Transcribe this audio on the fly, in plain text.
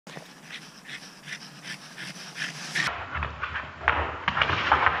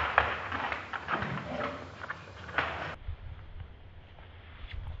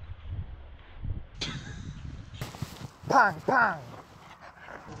Pang, pang!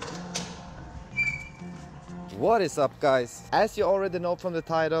 What is up, guys? As you already know from the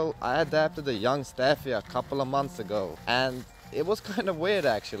title, I adapted a young Staffy a couple of months ago, and it was kind of weird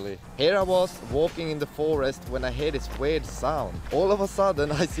actually. Here I was walking in the forest when I hear this weird sound. All of a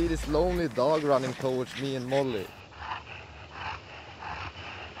sudden I see this lonely dog running towards me and Molly.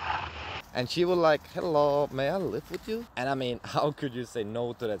 And she was like, "Hello, may I live with you?" And I mean, how could you say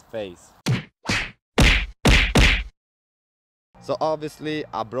no to that face? So obviously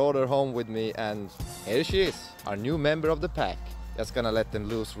I brought her home with me, and here she is, our new member of the pack. Just gonna let them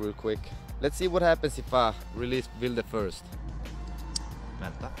loose real quick. Let's see what happens if I release Vilde first.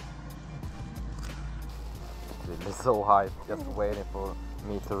 Vänta. Vilde is so hyped, just waiting for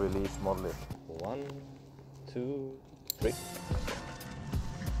me to release Molly. 1, 2, 3.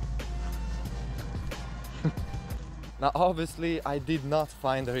 Now obviously I did not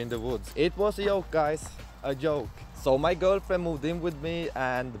find her in the woods. It was a joke, guys, a joke. So my girlfriend moved in with me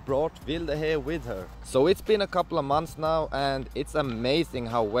and brought Vilde here with her. So it's been a couple of months now, and it's amazing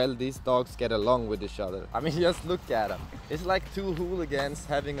how well these dogs get along with each other. I mean, just look at them. It's like two hooligans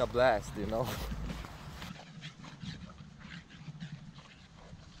having a blast, you know?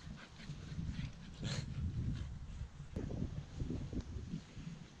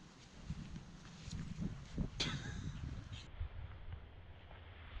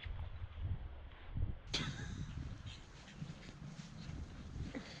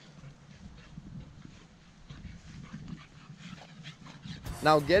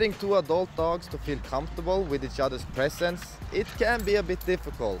 Now, getting two adult dogs to feel comfortable with each other's presence, it can be a bit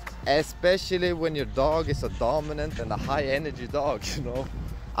difficult, especially when your dog is a dominant and a high energy dog, you know.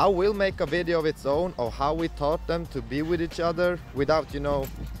 I will make a video of its own of how we taught them to be with each other without, you know,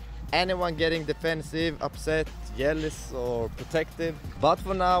 anyone getting defensive, upset, jealous or protective. But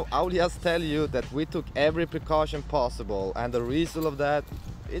for now, I'll just tell you that we took every precaution possible, and the result of that,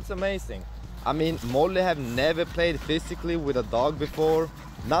 it's amazing. I mean, Molly have never played physically with a dog before.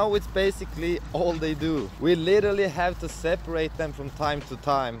 Now it's basically all they do. We literally have to separate them from time to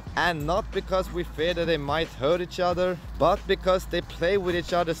time. And not because we fear that they might hurt each other, but because they play with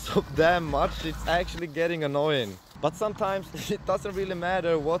each other so damn much, it's actually getting annoying. But sometimes it doesn't really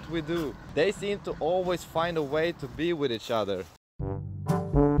matter what we do. They seem to always find a way to be with each other.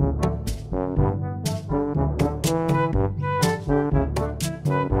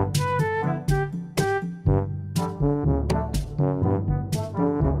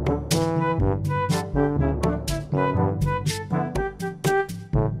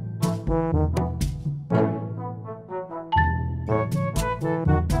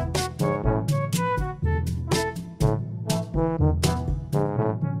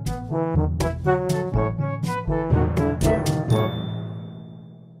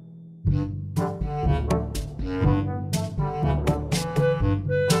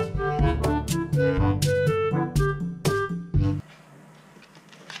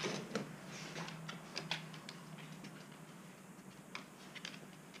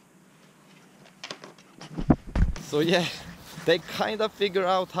 So yeah, they kind of figure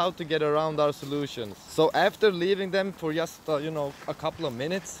out how to get around our solutions. So after leaving them for just, you know, a couple of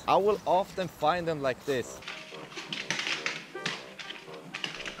minutes, I will often find them like this.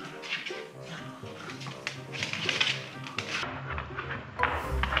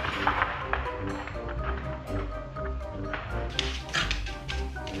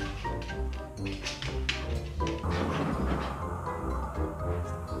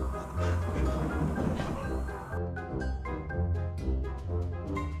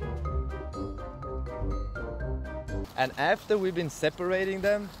 And after we've been separating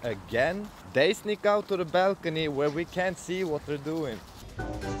them again, they sneak out to the balcony where we can't see what they're doing.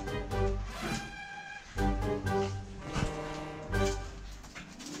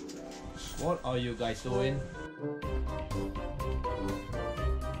 What are you guys doing?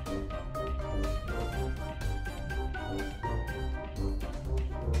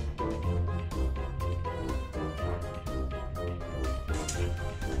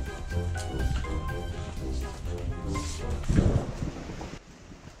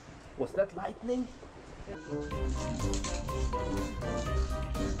 Was that lightning?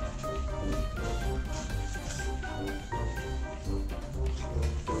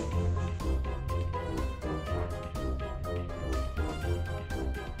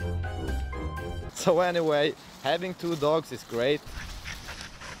 So anyway, having two dogs is great.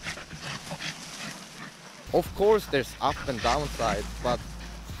 Of course there's up and downside, but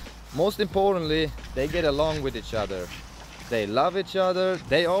most importantly, they get along with each other. They love each other,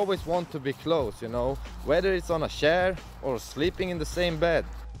 they always want to be close, you know, whether it's on a chair or sleeping in the same bed.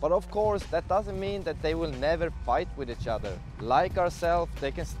 But of course, that doesn't mean that they will never fight with each other. Like ourselves,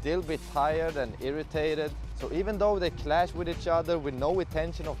 they can still be tired and irritated. So even though they clash with each other with no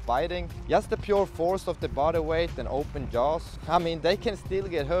intention of biting, just the pure force of the body weight and open jaws, I mean, they can still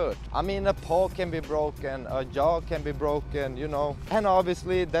get hurt. I mean, a paw can be broken, a jaw can be broken, you know. And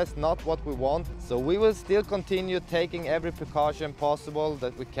obviously, that's not what we want. So we will still continue taking every precaution possible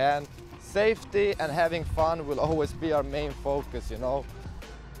that we can. Safety and having fun will always be our main focus, you know.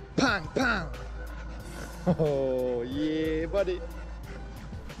 Bang, bang! Oh, yeah, buddy.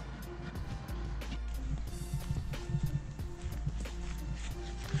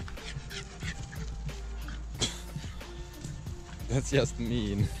 That's just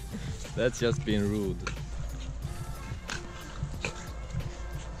mean. That's just being rude.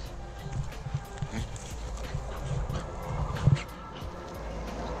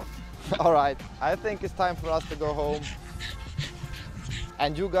 Alright, I think it's time for us to go home.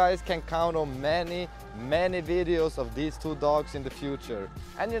 And you guys can count on many videos of these two dogs in the future.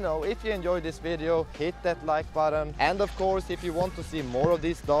 And you know, if you enjoyed this video, hit that like button. And of course, if you want to see more of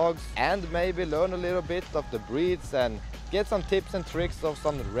these dogs and maybe learn a little bit of the breeds and get some tips and tricks of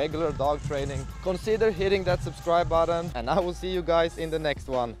some regular dog training, consider hitting that subscribe button. And I will see you guys in the next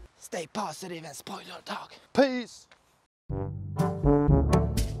one. Stay positive and spoil your dog. Peace!